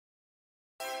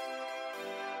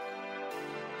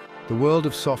The world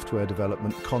of software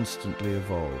development constantly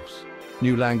evolves.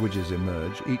 New languages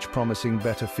emerge, each promising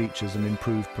better features and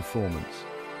improved performance.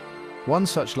 One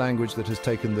such language that has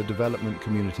taken the development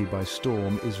community by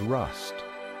storm is Rust.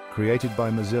 Created by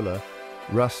Mozilla,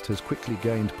 Rust has quickly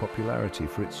gained popularity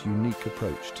for its unique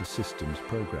approach to systems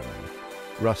programming.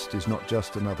 Rust is not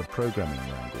just another programming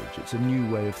language, it's a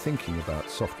new way of thinking about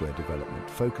software development,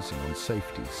 focusing on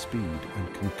safety, speed,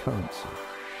 and concurrency.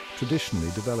 Traditionally,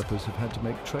 developers have had to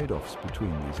make trade-offs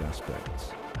between these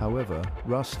aspects. However,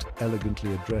 Rust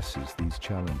elegantly addresses these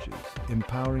challenges,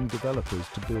 empowering developers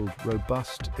to build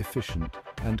robust, efficient,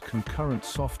 and concurrent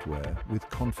software with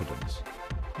confidence.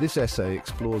 This essay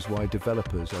explores why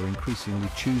developers are increasingly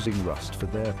choosing Rust for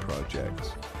their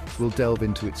projects. We'll delve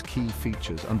into its key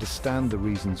features, understand the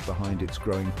reasons behind its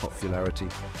growing popularity,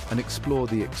 and explore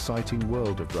the exciting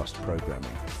world of Rust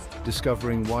programming,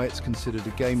 discovering why it's considered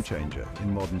a game changer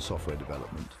in modern software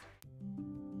development.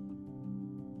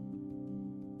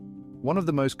 One of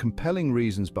the most compelling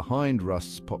reasons behind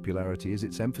Rust's popularity is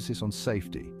its emphasis on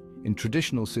safety. In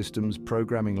traditional systems,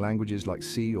 programming languages like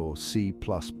C or C++,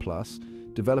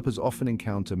 developers often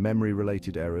encounter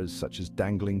memory-related errors such as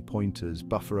dangling pointers,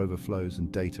 buffer overflows,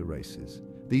 and data races.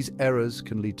 These errors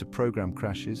can lead to program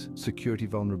crashes, security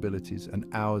vulnerabilities, and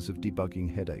hours of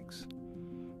debugging headaches.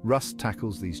 Rust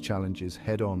tackles these challenges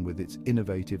head-on with its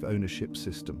innovative ownership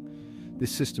system.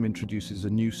 This system introduces a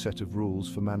new set of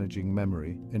rules for managing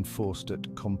memory, enforced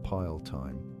at compile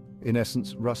time. In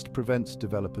essence, Rust prevents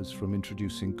developers from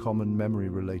introducing common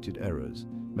memory-related errors,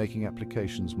 making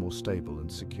applications more stable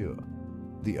and secure.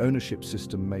 The ownership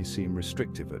system may seem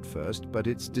restrictive at first, but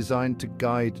it's designed to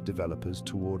guide developers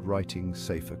toward writing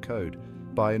safer code.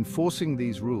 By enforcing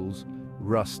these rules,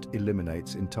 Rust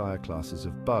eliminates entire classes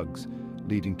of bugs,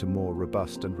 leading to more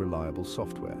robust and reliable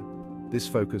software. This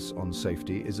focus on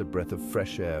safety is a breath of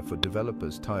fresh air for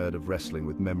developers tired of wrestling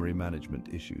with memory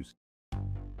management issues.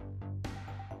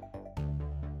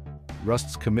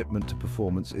 Rust's commitment to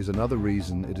performance is another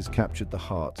reason it has captured the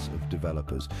hearts of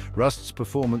developers. Rust's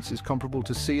performance is comparable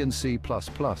to C and C++,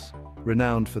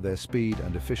 renowned for their speed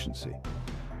and efficiency.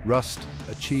 Rust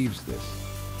achieves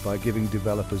this by giving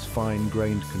developers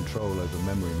fine-grained control over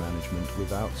memory management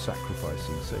without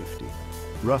sacrificing safety.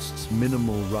 Rust's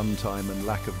minimal runtime and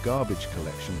lack of garbage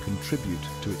collection contribute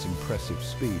to its impressive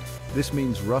speed. This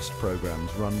means Rust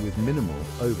programs run with minimal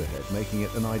overhead, making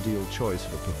it an ideal choice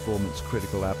for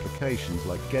performance-critical applications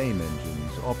like game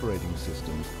engines, operating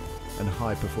systems, and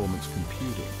high-performance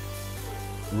computing.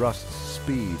 Rust's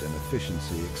speed and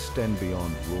efficiency extend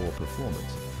beyond raw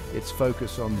performance. Its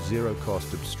focus on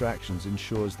zero-cost abstractions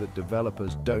ensures that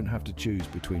developers don't have to choose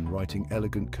between writing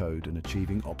elegant code and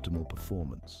achieving optimal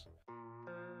performance.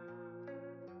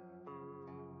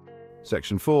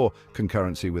 Section 4.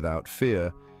 Concurrency without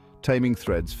fear. Taming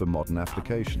threads for modern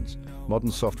applications. Modern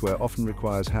software often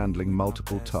requires handling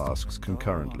multiple tasks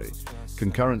concurrently.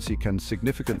 Concurrency can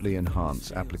significantly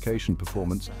enhance application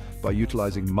performance by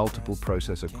utilizing multiple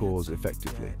processor cores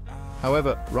effectively.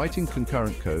 However, writing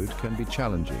concurrent code can be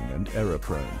challenging and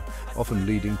error-prone, often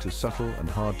leading to subtle and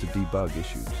hard-to-debug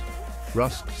issues.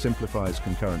 Rust simplifies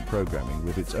concurrent programming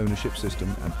with its ownership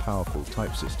system and powerful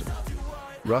type system.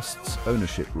 Rust's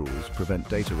ownership rules prevent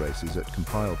data races at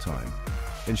compile time,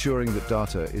 ensuring that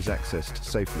data is accessed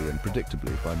safely and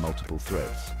predictably by multiple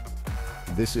threads.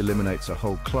 This eliminates a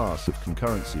whole class of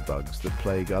concurrency bugs that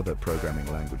plague other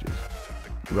programming languages.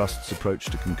 Rust's approach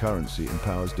to concurrency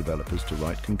empowers developers to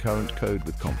write concurrent code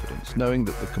with confidence, knowing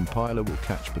that the compiler will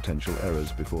catch potential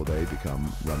errors before they become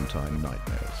runtime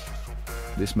nightmares.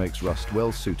 This makes Rust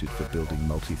well-suited for building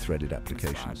multi-threaded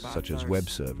applications, such as web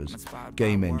servers,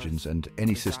 game engines, and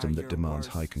any system that demands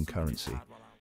high concurrency.